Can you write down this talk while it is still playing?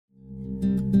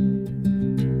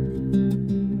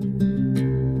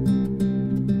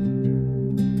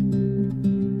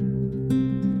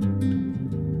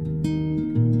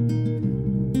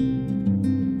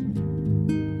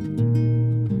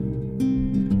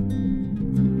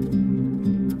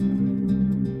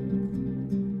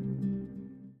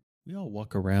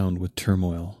walk around with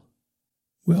turmoil.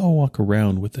 We all walk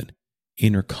around with an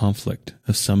inner conflict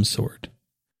of some sort.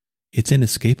 It's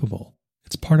inescapable.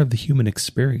 It's part of the human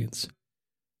experience.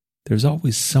 There's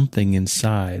always something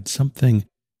inside, something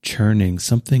churning,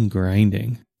 something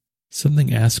grinding,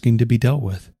 something asking to be dealt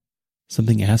with,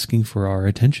 something asking for our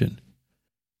attention.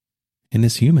 And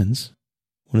as humans,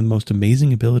 one of the most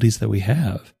amazing abilities that we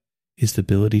have is the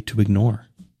ability to ignore.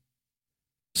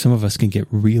 Some of us can get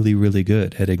really, really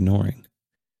good at ignoring.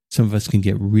 Some of us can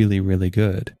get really, really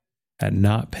good at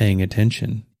not paying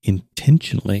attention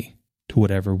intentionally to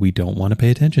whatever we don't want to pay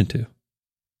attention to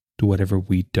whatever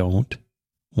we don't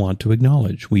want to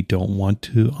acknowledge, we don't want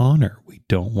to honor, we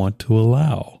don't want to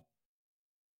allow.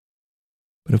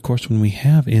 But of course, when we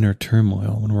have inner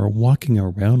turmoil, when we're walking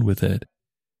around with it,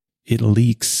 it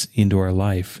leaks into our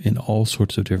life in all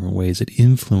sorts of different ways. It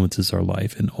influences our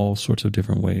life in all sorts of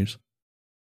different ways.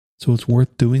 So it's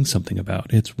worth doing something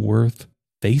about. It's worth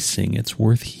facing. It's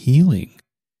worth healing.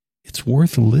 It's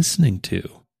worth listening to.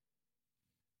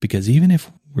 Because even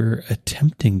if we're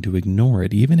attempting to ignore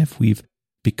it, even if we've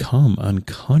become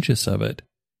unconscious of it,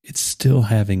 it's still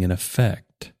having an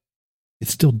effect.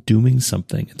 It's still doing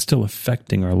something. It's still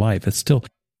affecting our life. It's still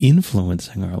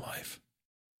influencing our life.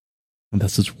 And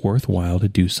thus it's worthwhile to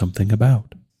do something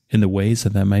about. And the ways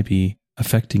that might be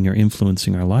affecting or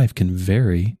influencing our life can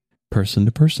vary person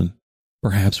to person.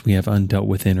 Perhaps we have undealt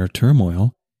with inner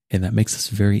turmoil, and that makes us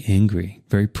very angry,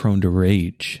 very prone to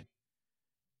rage.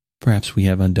 Perhaps we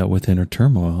have undealt with inner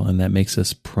turmoil, and that makes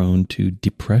us prone to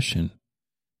depression,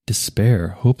 despair,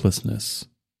 hopelessness,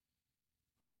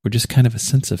 or just kind of a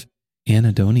sense of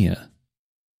anhedonia,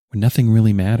 where nothing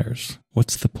really matters.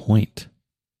 What's the point?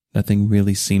 Nothing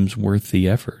really seems worth the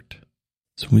effort.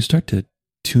 So when we start to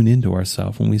tune into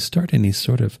ourselves, when we start any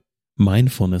sort of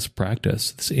mindfulness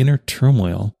practice, this inner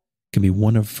turmoil can be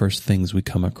one of the first things we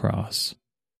come across.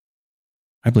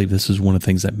 I believe this is one of the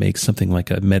things that makes something like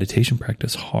a meditation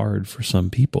practice hard for some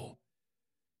people,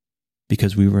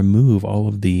 because we remove all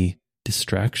of the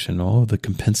distraction, all of the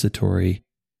compensatory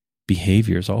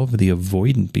behaviors, all of the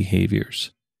avoidant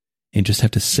behaviors, and just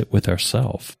have to sit with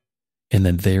ourselves. And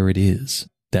then there it is,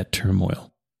 that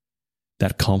turmoil,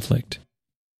 that conflict.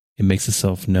 It makes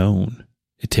itself known.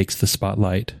 It takes the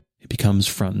spotlight. It becomes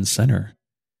front and center.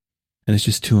 And it's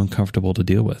just too uncomfortable to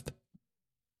deal with.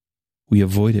 We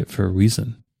avoid it for a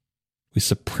reason. We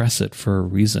suppress it for a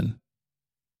reason.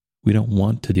 We don't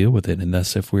want to deal with it. And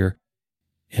thus, if we're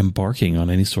embarking on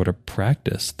any sort of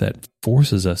practice that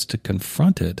forces us to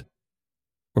confront it,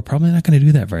 we're probably not going to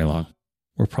do that very long.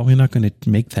 We're probably not going to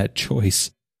make that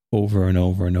choice over and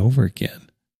over and over again.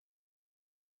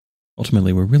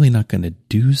 Ultimately, we're really not going to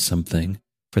do something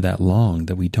for that long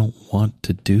that we don't want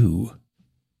to do.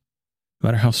 No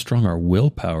matter how strong our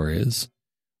willpower is,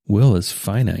 will is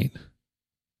finite.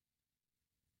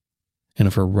 And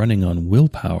if we're running on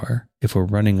willpower, if we're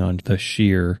running on the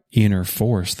sheer inner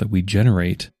force that we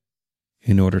generate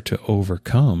in order to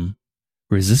overcome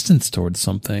resistance towards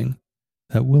something,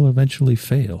 that will eventually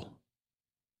fail.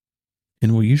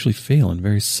 And we'll usually fail in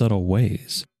very subtle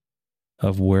ways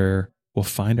of where we'll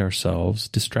find ourselves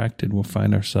distracted. We'll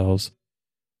find ourselves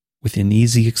with an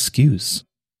easy excuse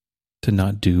to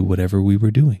not do whatever we were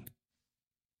doing.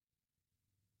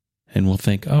 And we'll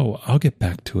think, oh, I'll get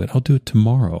back to it. I'll do it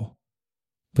tomorrow.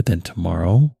 But then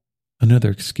tomorrow, another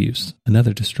excuse,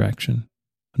 another distraction,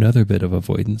 another bit of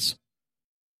avoidance.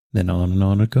 Then on and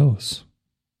on it goes.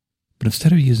 But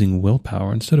instead of using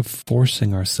willpower, instead of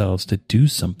forcing ourselves to do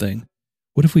something,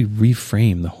 what if we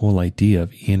reframe the whole idea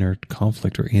of inner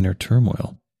conflict or inner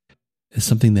turmoil as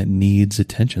something that needs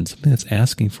attention, something that's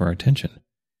asking for our attention,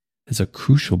 as a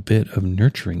crucial bit of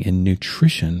nurturing and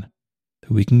nutrition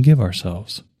that we can give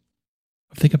ourselves?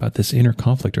 Think about this inner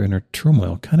conflict or inner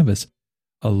turmoil kind of as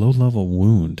a low-level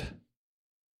wound.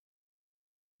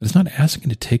 It's not asking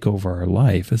to take over our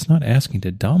life. It's not asking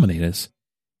to dominate us.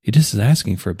 It just is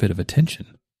asking for a bit of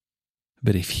attention, a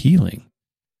bit of healing.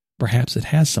 Perhaps it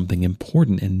has something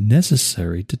important and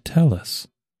necessary to tell us.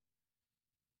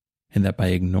 And that by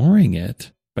ignoring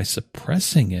it, by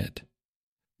suppressing it,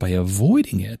 by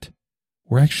avoiding it,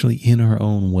 we're actually in our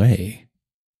own way.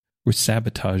 We're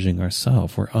sabotaging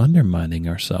ourselves. We're undermining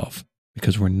ourselves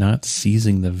because we're not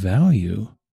seizing the value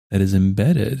that is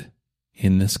embedded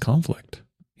in this conflict,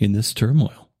 in this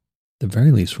turmoil. At the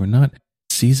very least, we're not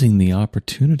seizing the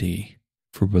opportunity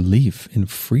for relief and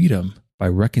freedom by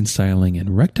reconciling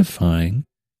and rectifying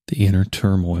the inner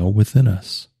turmoil within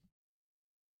us.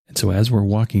 And so as we're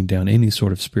walking down any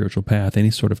sort of spiritual path, any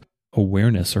sort of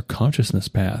awareness or consciousness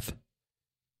path,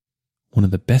 one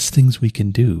of the best things we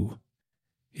can do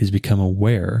is become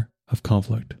aware of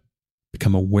conflict,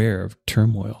 become aware of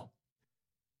turmoil,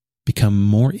 become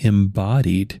more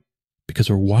embodied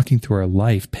because we're walking through our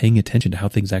life paying attention to how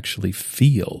things actually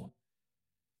feel.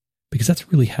 Because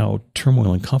that's really how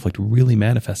turmoil and conflict really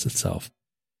manifests itself.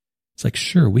 It's like,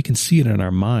 sure, we can see it in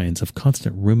our minds of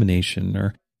constant rumination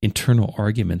or internal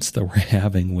arguments that we're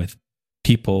having with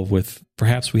people with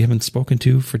perhaps we haven't spoken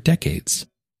to for decades.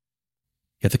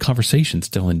 Yet the conversation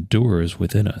still endures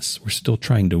within us. We're still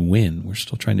trying to win. We're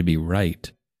still trying to be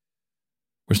right.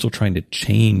 We're still trying to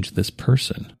change this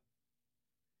person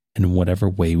in whatever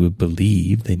way we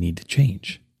believe they need to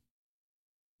change.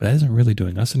 But that isn't really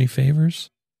doing us any favors,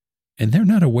 and they're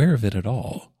not aware of it at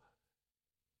all.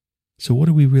 So what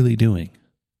are we really doing?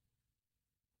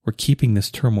 We're keeping this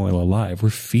turmoil alive. We're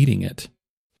feeding it.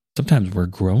 Sometimes we're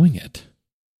growing it.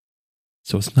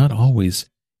 So it's not always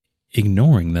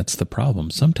ignoring that's the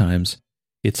problem. Sometimes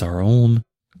it's our own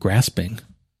grasping,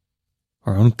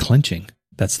 our own clenching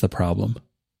that's the problem.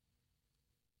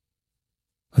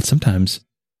 But sometimes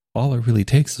all it really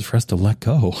takes is for us to let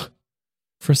go,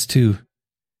 for us to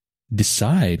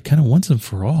decide kind of once and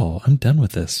for all, I'm done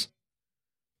with this.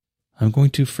 I'm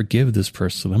going to forgive this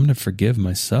person. I'm going to forgive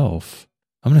myself.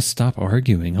 I'm going to stop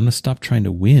arguing. I'm going to stop trying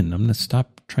to win. I'm going to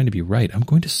stop trying to be right. I'm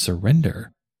going to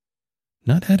surrender,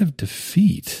 not out of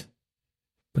defeat,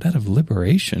 but out of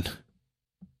liberation,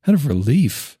 out of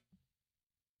relief.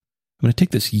 I'm going to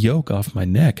take this yoke off my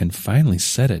neck and finally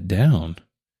set it down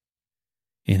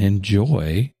and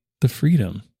enjoy the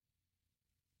freedom.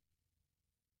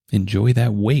 Enjoy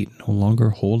that weight no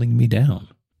longer holding me down.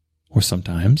 Or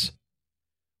sometimes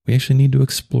we actually need to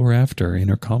explore after our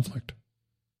inner conflict.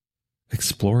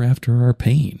 Explore after our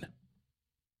pain.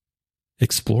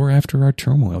 Explore after our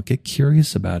turmoil. Get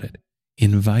curious about it.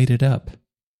 Invite it up.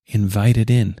 Invite it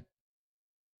in.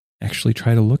 Actually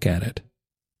try to look at it.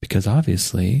 Because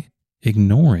obviously,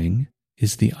 ignoring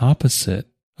is the opposite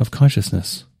of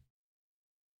consciousness.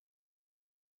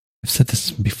 I've said this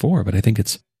before, but I think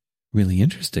it's really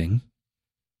interesting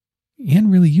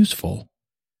and really useful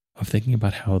of thinking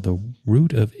about how the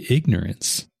root of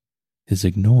ignorance is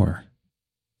ignore.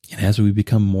 And as we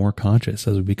become more conscious,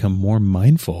 as we become more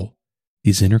mindful,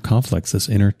 these inner conflicts, this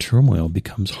inner turmoil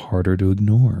becomes harder to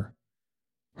ignore,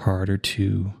 harder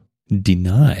to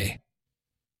deny.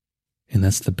 And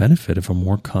that's the benefit of a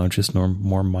more conscious,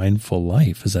 more mindful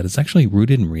life, is that it's actually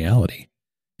rooted in reality.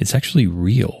 It's actually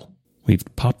real. We've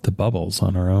popped the bubbles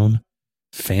on our own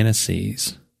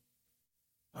fantasies,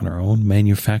 on our own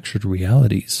manufactured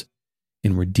realities,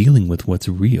 and we're dealing with what's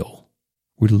real.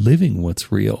 We're living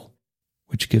what's real,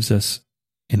 which gives us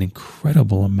an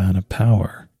incredible amount of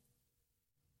power.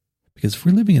 Because if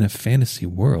we're living in a fantasy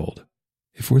world,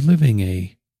 if we're living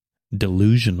a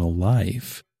delusional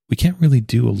life, we can't really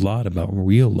do a lot about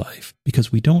real life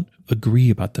because we don't agree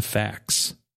about the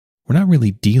facts. We're not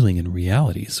really dealing in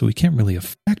reality, so we can't really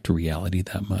affect reality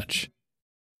that much.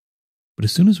 But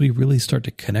as soon as we really start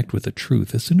to connect with the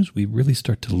truth, as soon as we really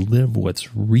start to live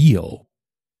what's real,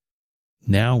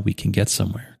 now we can get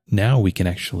somewhere. Now we can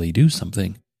actually do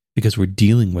something because we're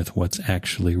dealing with what's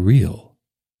actually real.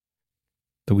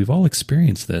 But we've all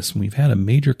experienced this, and we've had a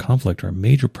major conflict or a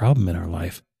major problem in our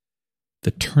life.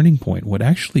 The turning point, what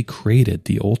actually created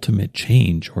the ultimate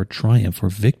change or triumph or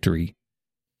victory,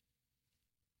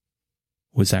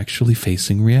 was actually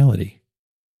facing reality,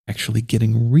 actually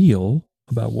getting real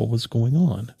about what was going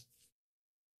on,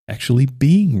 actually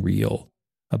being real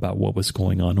about what was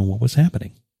going on and what was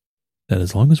happening. That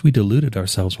as long as we deluded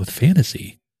ourselves with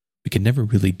fantasy, we could never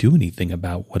really do anything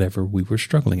about whatever we were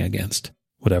struggling against,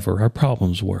 whatever our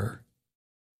problems were.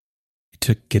 It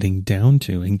took getting down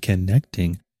to and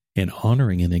connecting and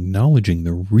honoring and acknowledging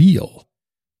the real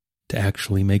to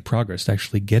actually make progress, to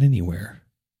actually get anywhere.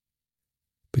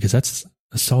 Because that's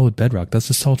a solid bedrock, that's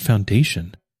a solid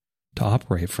foundation to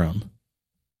operate from.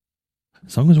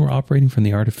 As long as we're operating from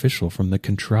the artificial, from the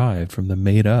contrived, from the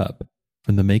made up,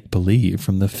 from the make-believe,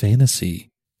 from the fantasy,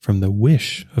 from the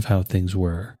wish of how things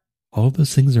were, all of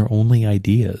those things are only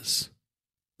ideas.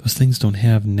 Those things don't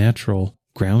have natural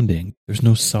grounding. There's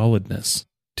no solidness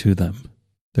to them.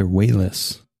 They're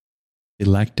weightless. They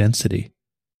lack density.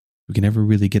 We can never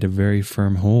really get a very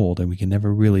firm hold, and we can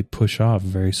never really push off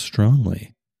very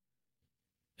strongly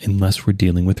unless we're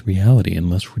dealing with reality,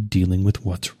 unless we're dealing with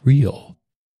what's real.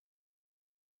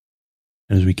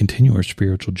 And as we continue our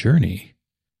spiritual journey,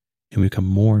 and we become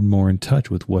more and more in touch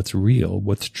with what's real,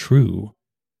 what's true,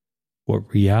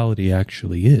 what reality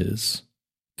actually is,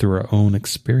 through our own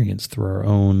experience, through our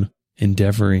own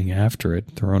endeavoring after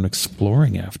it, through our own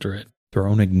exploring after it, through our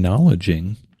own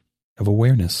acknowledging of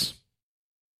awareness,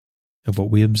 of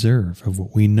what we observe, of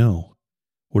what we know,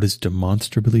 what is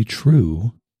demonstrably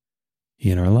true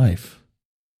in our life.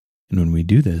 And when we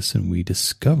do this and we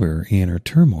discover inner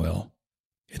turmoil,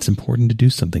 it's important to do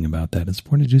something about that. It's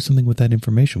important to do something with that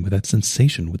information, with that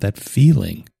sensation, with that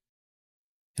feeling.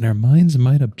 And our minds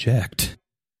might object.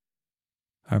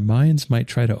 Our minds might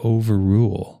try to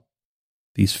overrule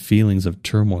these feelings of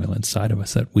turmoil inside of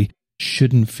us that we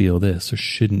shouldn't feel this or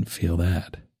shouldn't feel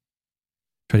that.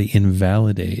 Try to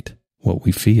invalidate what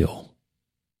we feel.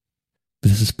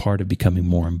 But this is part of becoming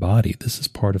more embodied. This is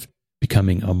part of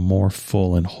becoming a more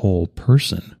full and whole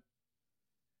person,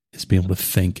 is being able to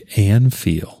think and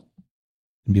feel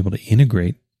and be able to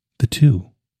integrate the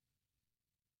two.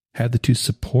 Have the two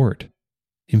support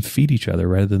and feed each other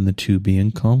rather than the two be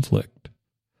in conflict.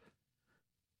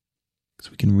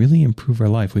 Because we can really improve our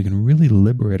life. We can really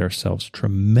liberate ourselves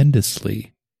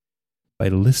tremendously by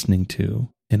listening to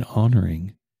and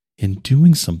honoring and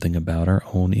doing something about our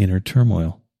own inner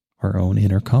turmoil, our own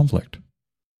inner conflict.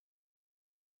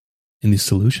 And these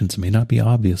solutions may not be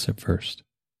obvious at first,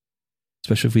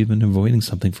 especially if we've been avoiding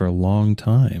something for a long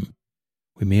time.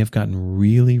 We may have gotten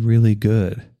really, really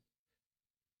good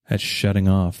at shutting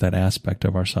off that aspect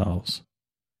of ourselves.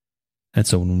 And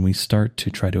so when we start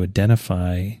to try to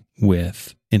identify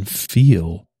with and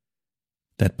feel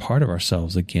that part of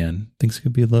ourselves again, things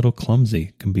can be a little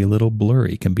clumsy, can be a little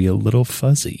blurry, can be a little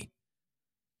fuzzy.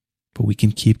 But we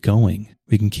can keep going.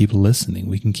 We can keep listening.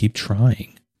 We can keep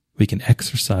trying. We can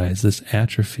exercise this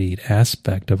atrophied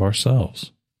aspect of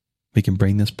ourselves. We can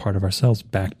bring this part of ourselves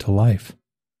back to life.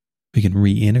 We can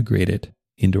reintegrate it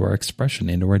into our expression,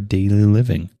 into our daily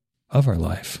living of our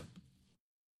life.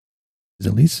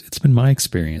 At least it's been my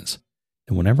experience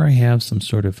that whenever I have some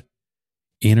sort of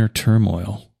inner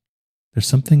turmoil, there's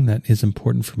something that is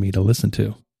important for me to listen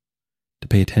to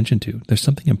pay attention to. There's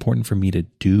something important for me to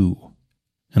do.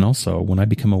 And also, when I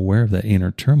become aware of that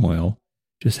inner turmoil,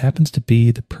 just happens to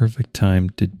be the perfect time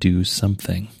to do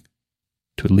something,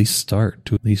 to at least start,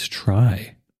 to at least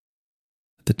try.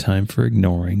 The time for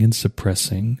ignoring and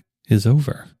suppressing is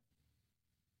over.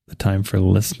 The time for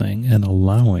listening and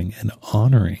allowing and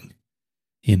honoring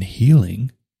in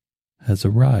healing has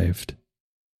arrived.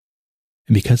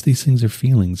 And because these things are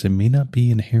feelings, it may not be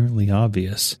inherently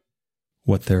obvious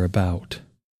what they're about.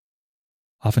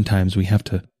 Oftentimes we have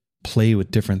to play with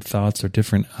different thoughts or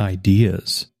different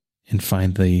ideas and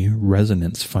find the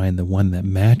resonance, find the one that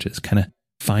matches, kind of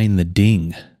find the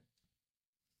ding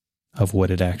of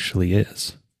what it actually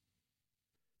is.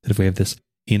 That if we have this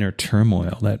inner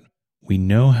turmoil, that we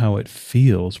know how it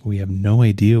feels, but we have no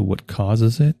idea what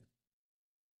causes it,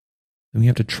 then we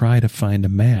have to try to find a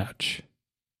match.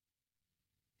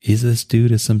 Is this due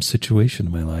to some situation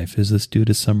in my life? Is this due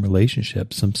to some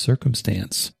relationship, some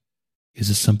circumstance? Is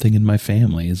this something in my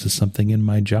family? Is this something in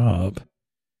my job?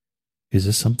 Is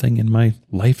this something in my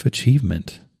life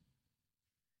achievement?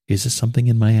 Is this something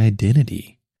in my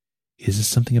identity? Is this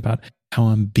something about how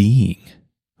I'm being?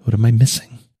 What am I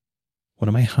missing? What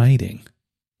am I hiding?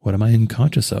 What am I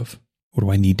unconscious of? What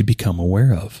do I need to become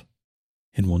aware of?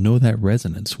 And we'll know that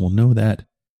resonance, we'll know that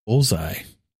bullseye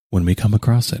when we come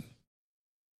across it.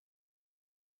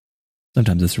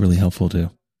 Sometimes it's really helpful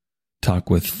to talk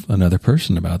with another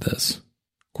person about this.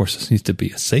 Of course, this needs to be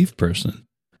a safe person.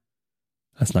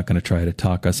 That's not going to try to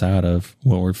talk us out of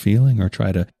what we're feeling or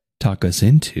try to talk us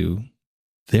into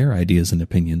their ideas and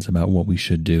opinions about what we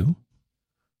should do.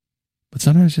 But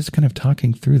sometimes just kind of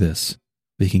talking through this,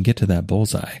 we can get to that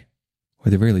bullseye. Or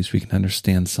at the very least, we can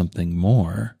understand something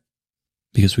more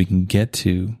because we can get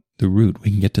to the root.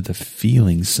 We can get to the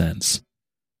feeling sense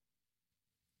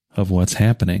of what's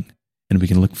happening. And we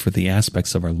can look for the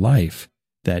aspects of our life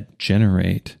that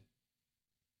generate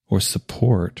or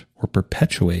support or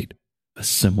perpetuate a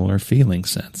similar feeling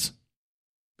sense.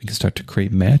 We can start to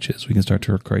create matches. We can start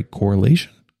to create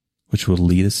correlation, which will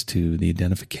lead us to the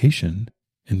identification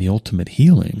and the ultimate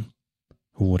healing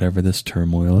of whatever this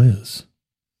turmoil is.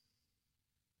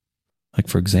 Like,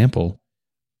 for example,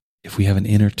 if we have an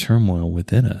inner turmoil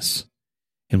within us,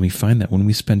 and we find that when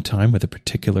we spend time with a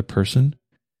particular person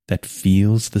that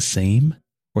feels the same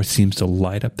or seems to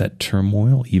light up that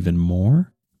turmoil even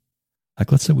more,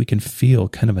 like let's say we can feel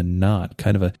kind of a knot,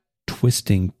 kind of a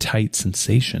twisting, tight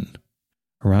sensation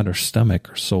around our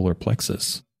stomach or solar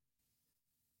plexus.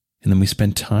 And then we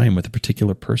spend time with a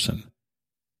particular person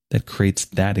that creates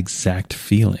that exact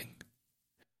feeling.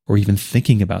 Or even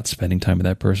thinking about spending time with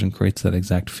that person creates that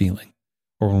exact feeling.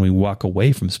 Or when we walk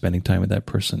away from spending time with that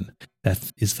person,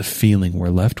 that is the feeling we're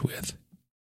left with.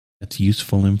 That's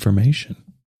useful information.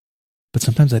 But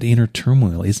sometimes that inner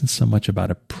turmoil isn't so much about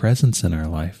a presence in our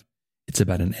life. It's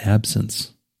about an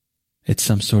absence. It's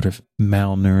some sort of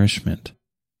malnourishment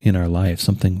in our life,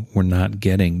 something we're not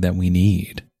getting that we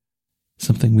need.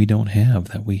 something we don't have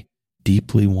that we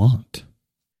deeply want.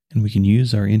 And we can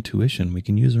use our intuition, we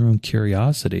can use our own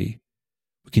curiosity,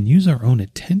 we can use our own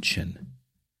attention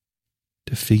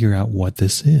to figure out what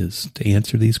this is, to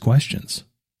answer these questions.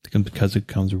 Because it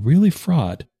becomes really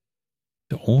fraught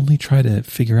to only try to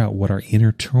figure out what our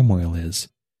inner turmoil is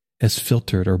as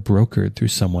filtered or brokered through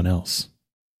someone else.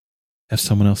 Have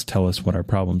someone else tell us what our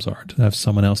problems are, to have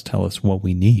someone else tell us what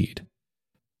we need.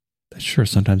 Sure,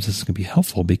 sometimes this can be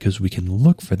helpful because we can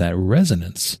look for that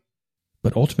resonance,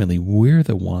 but ultimately we're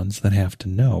the ones that have to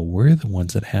know. We're the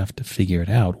ones that have to figure it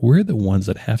out. We're the ones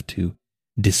that have to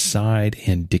decide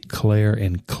and declare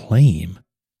and claim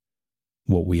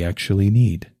what we actually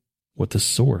need, what the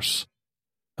source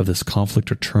of this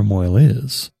conflict or turmoil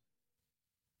is,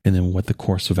 and then what the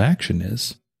course of action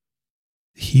is.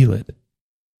 Heal it,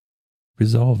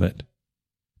 resolve it,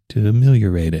 to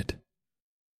ameliorate it.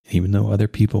 Even though other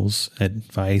people's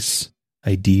advice,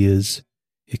 ideas,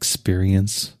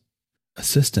 experience,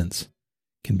 assistance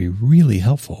can be really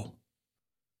helpful,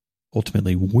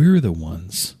 ultimately we're the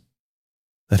ones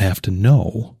that have to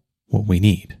know what we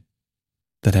need,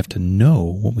 that have to know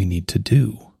what we need to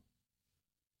do,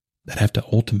 that have to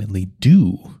ultimately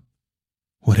do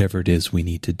whatever it is we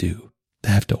need to do, that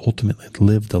have to ultimately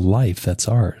live the life that's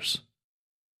ours.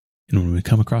 And when we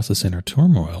come across this inner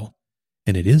turmoil,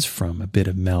 and it is from a bit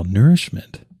of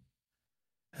malnourishment,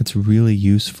 that's really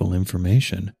useful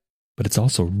information, but it's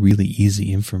also really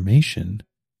easy information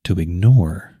to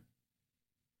ignore.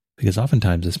 Because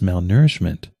oftentimes this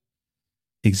malnourishment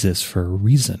exists for a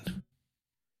reason.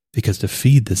 Because to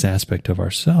feed this aspect of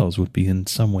ourselves would be in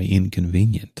some way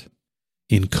inconvenient,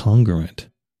 incongruent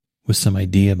with some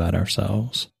idea about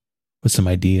ourselves, with some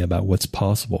idea about what's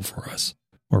possible for us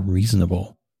or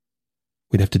reasonable.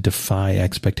 We'd have to defy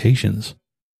expectations,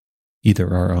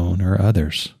 either our own or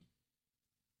others.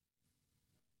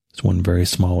 It's one very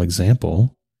small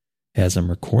example. As I'm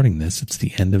recording this, it's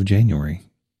the end of January.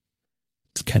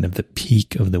 It's kind of the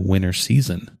peak of the winter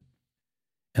season.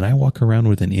 And I walk around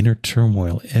with an inner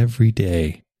turmoil every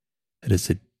day that is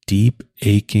a deep,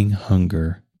 aching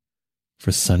hunger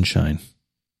for sunshine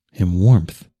and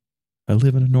warmth. I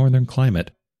live in a northern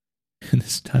climate, and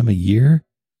this time of year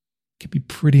can be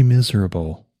pretty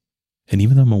miserable. And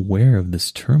even though I'm aware of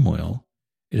this turmoil,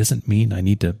 it doesn't mean I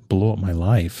need to blow up my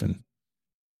life and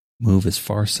move as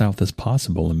far south as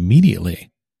possible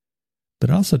immediately. But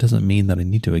it also doesn't mean that I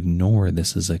need to ignore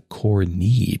this as a core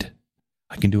need.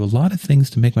 I can do a lot of things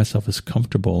to make myself as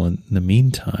comfortable in the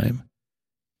meantime,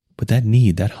 but that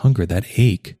need, that hunger, that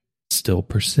ache still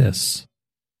persists.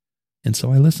 And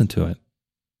so I listen to it.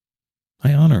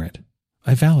 I honor it.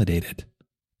 I validate it.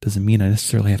 Doesn't mean I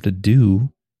necessarily have to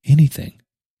do anything,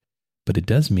 but it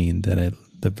does mean that at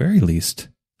the very least,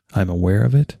 I'm aware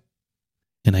of it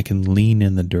and I can lean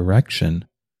in the direction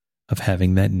of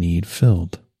having that need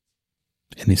filled.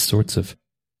 And these sorts of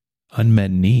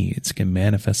unmet needs can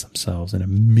manifest themselves in a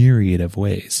myriad of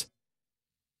ways.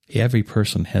 Every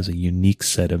person has a unique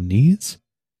set of needs,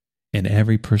 and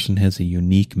every person has a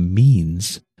unique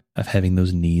means of having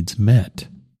those needs met.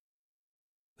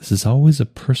 This is always a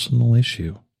personal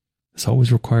issue. This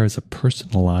always requires a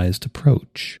personalized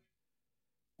approach,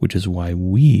 which is why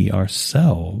we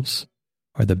ourselves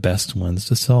are the best ones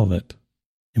to solve it.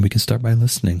 And we can start by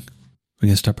listening. We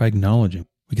can start by acknowledging.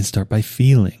 We can start by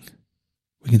feeling.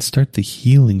 We can start the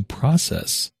healing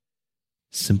process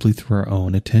simply through our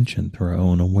own attention, through our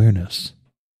own awareness.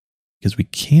 Because we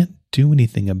can't do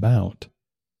anything about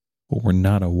what we're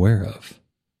not aware of.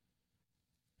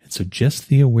 And so just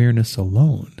the awareness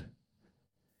alone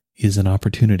is an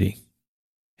opportunity.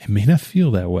 It may not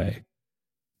feel that way.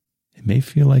 It may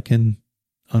feel like an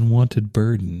unwanted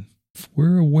burden. If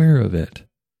we're aware of it,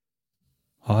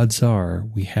 odds are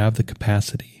we have the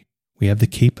capacity, we have the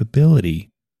capability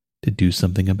to do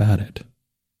something about it.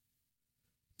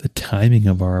 The timing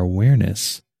of our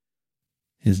awareness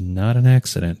is not an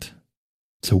accident.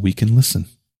 So we can listen,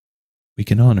 we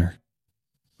can honor,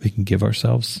 we can give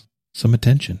ourselves some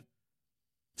attention,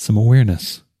 some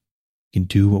awareness. We can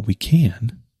do what we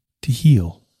can to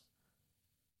heal,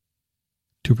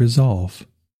 to resolve,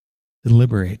 to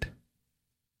liberate.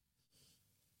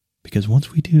 Because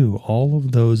once we do, all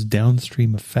of those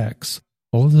downstream effects,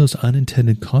 all of those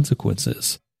unintended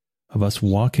consequences of us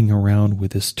walking around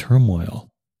with this turmoil,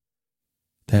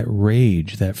 that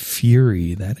rage, that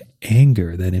fury, that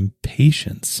anger, that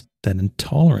impatience, that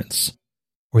intolerance,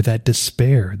 or that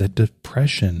despair, that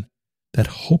depression, that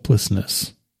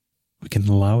hopelessness, we can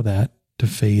allow that to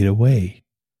fade away,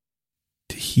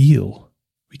 to heal.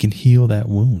 We can heal that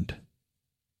wound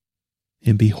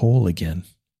and be whole again,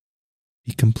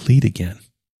 be complete again.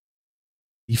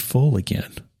 be full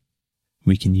again.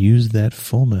 We can use that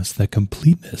fullness, that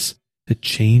completeness, to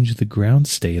change the ground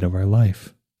state of our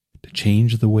life, to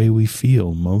change the way we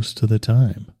feel most of the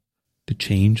time, to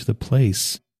change the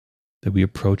place that we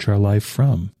approach our life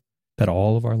from, that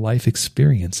all of our life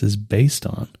experience is based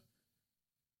on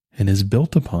and is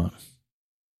built upon,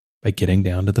 by getting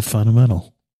down to the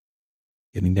fundamental,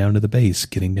 getting down to the base,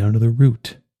 getting down to the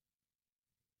root,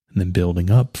 and then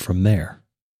building up from there,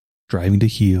 striving to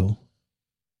heal,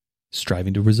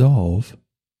 striving to resolve,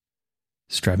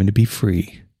 striving to be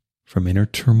free from inner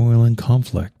turmoil and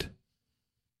conflict,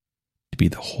 to be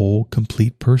the whole,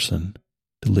 complete person,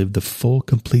 to live the full,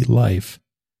 complete life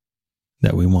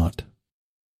that we want.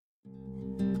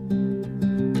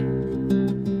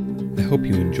 I hope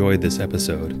you enjoyed this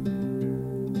episode.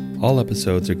 All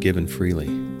episodes are given freely.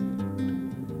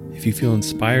 If you feel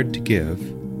inspired to give,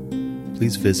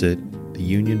 please visit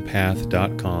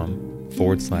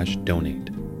theunionpath.com/donate.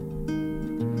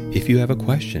 If you have a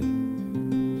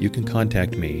question, you can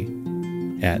contact me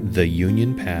at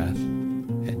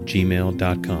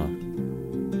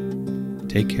theunionpath@gmail.com.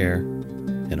 Take care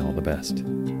and all the best.